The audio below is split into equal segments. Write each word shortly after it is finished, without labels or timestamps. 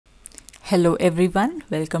Hello everyone,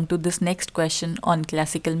 welcome to this next question on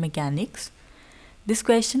classical mechanics. This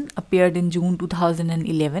question appeared in June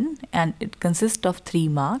 2011 and it consists of 3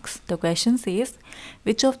 marks. The question says,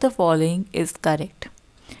 which of the following is correct?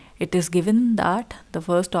 It is given that the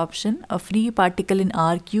first option, a free particle in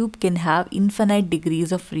R cube can have infinite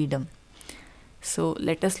degrees of freedom. So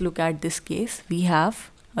let us look at this case. We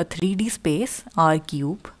have a 3D space R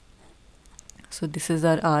cube. So this is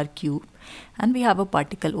our R cube and we have a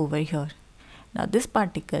particle over here. Now this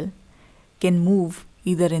particle can move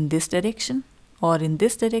either in this direction or in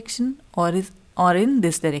this direction or in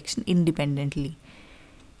this direction independently.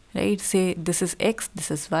 Right? Say this is X, this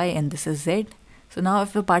is Y and this is Z. So now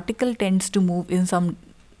if a particle tends to move in some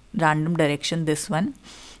random direction, this one,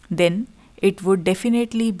 then it would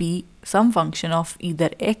definitely be some function of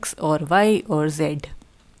either X or Y or Z.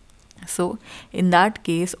 So in that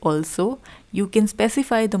case also you can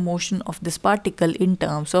specify the motion of this particle in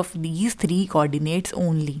terms of these 3 coordinates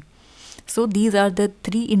only. So these are the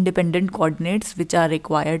 3 independent coordinates which are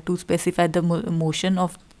required to specify the motion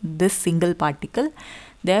of this single particle.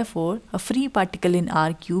 Therefore, a free particle in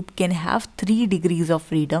R cube can have 3 degrees of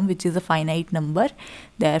freedom, which is a finite number.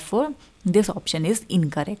 Therefore, this option is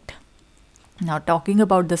incorrect. Now talking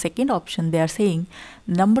about the second option, they are saying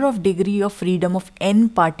number of degree of freedom of n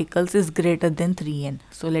particles is greater than 3n.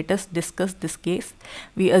 So let us discuss this case.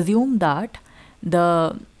 We assume that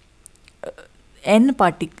the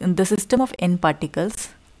system of n particles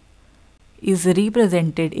is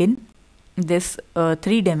represented in this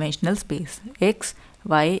 3-dimensional space. X,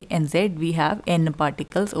 Y and Z, we have n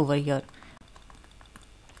particles over here.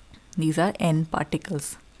 These are n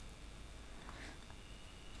particles.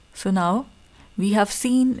 So now we have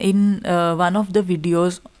seen in one of the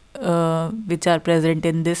videos which are present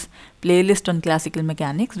in this playlist on classical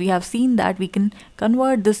mechanics, we have seen that we can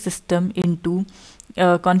convert this system into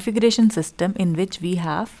a configuration system in which we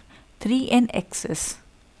have 3n axes.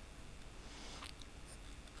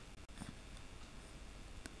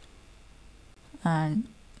 And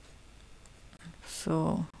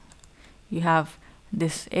so you have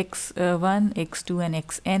this x1, x2 and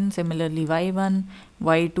xn, similarly y1,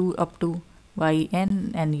 y2 up to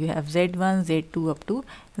yn, and you have z1, z2 up to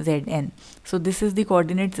zn. So this is the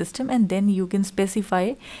coordinate system, and then you can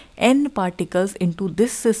specify n particles into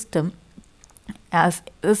this system as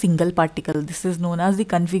a single particle. This is known as the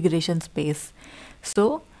configuration space.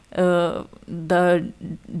 So the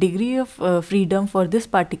degree of freedom for this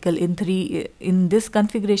particle in this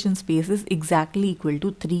configuration space is exactly equal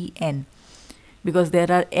to 3n, because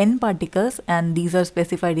there are n particles and these are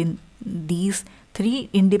specified in these 3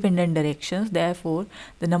 independent directions. Therefore,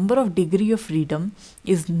 the number of degree of freedom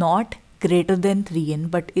is not greater than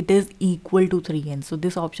 3n, but it is equal to 3n. So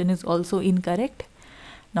this option is also incorrect.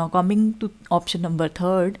 Now coming to option number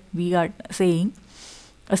 3rd, we are saying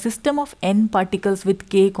a system of n particles with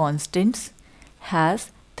k constants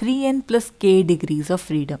has 3n plus k degrees of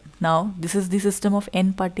freedom. Now this is the system of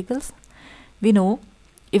n particles. We know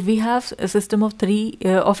if we have a system of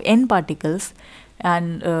n particles,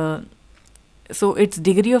 and so its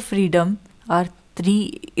degree of freedom are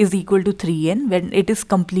 3 is equal to 3n when it is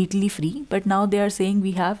completely free. But now they are saying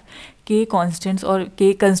we have k constants or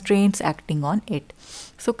k constraints acting on it.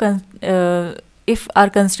 So if our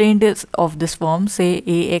constraint is of this form, say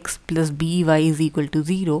ax plus by is equal to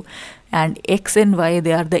 0, and x and y,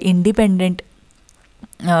 they are the independent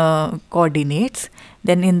coordinates,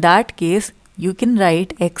 then in that case you can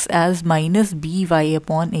write x as minus by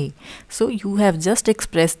upon a. So you have just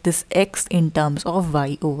expressed this x in terms of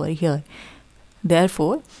y over here.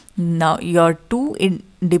 Therefore, now your 2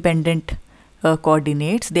 independent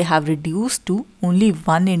coordinates, they have reduced to only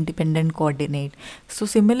 1 independent coordinate. So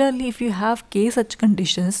similarly, if you have k such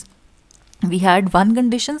conditions, we had 1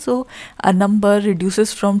 condition, so a number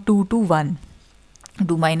reduces from 2 to 1.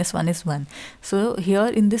 2 minus 1 is 1. So here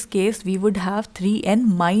in this case we would have 3n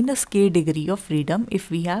minus k degree of freedom if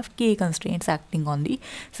we have k constraints acting on the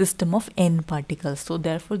system of n particles. So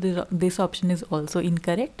therefore this option is also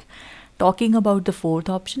incorrect. Talking about the 4th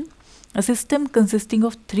option, a system consisting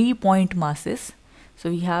of 3 point masses. So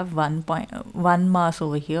we have one mass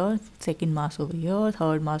over here, second mass over here,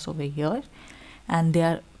 third mass over here, and they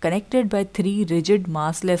are connected by 3 rigid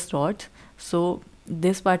massless rods. So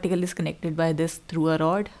this particle is connected by this through a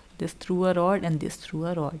rod, this through a rod, and this through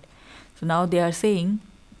a rod. So now they are saying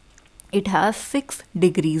it has 6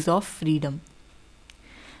 degrees of freedom.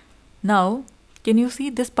 Now can you see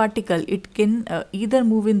this particle? It can either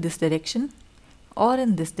move in this direction or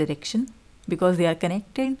in this direction because they are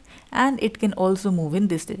connected, and it can also move in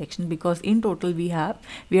this direction because in total we are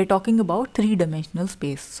talking about 3-dimensional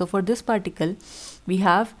space. So for this particle we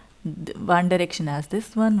have one direction as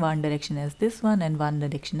this one direction as this one, and one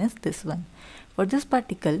direction as this one. For this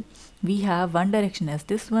particle, we have one direction as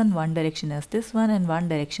this one direction as this one, and one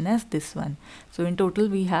direction as this one. So in total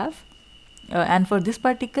we have, and for this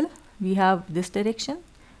particle, we have this direction,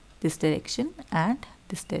 and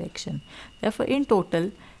this direction. Therefore, in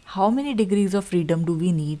total, how many degrees of freedom do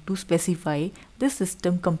we need to specify this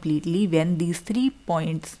system completely when these 3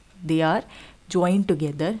 points, they are joined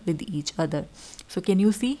together with each other? So can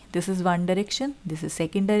you see, this is one direction, this is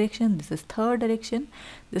second direction, this is third direction,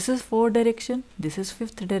 this is fourth direction, this is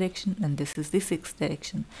fifth direction, and this is the sixth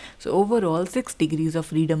direction. So overall 6 degrees of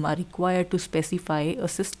freedom are required to specify a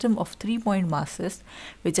system of 3-point masses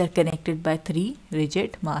which are connected by 3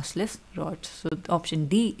 rigid massless rods. So option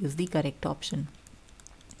D is the correct option.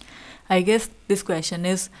 I guess this question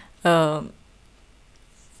is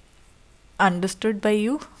understood by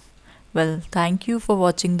you. Well, thank you for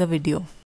watching the video.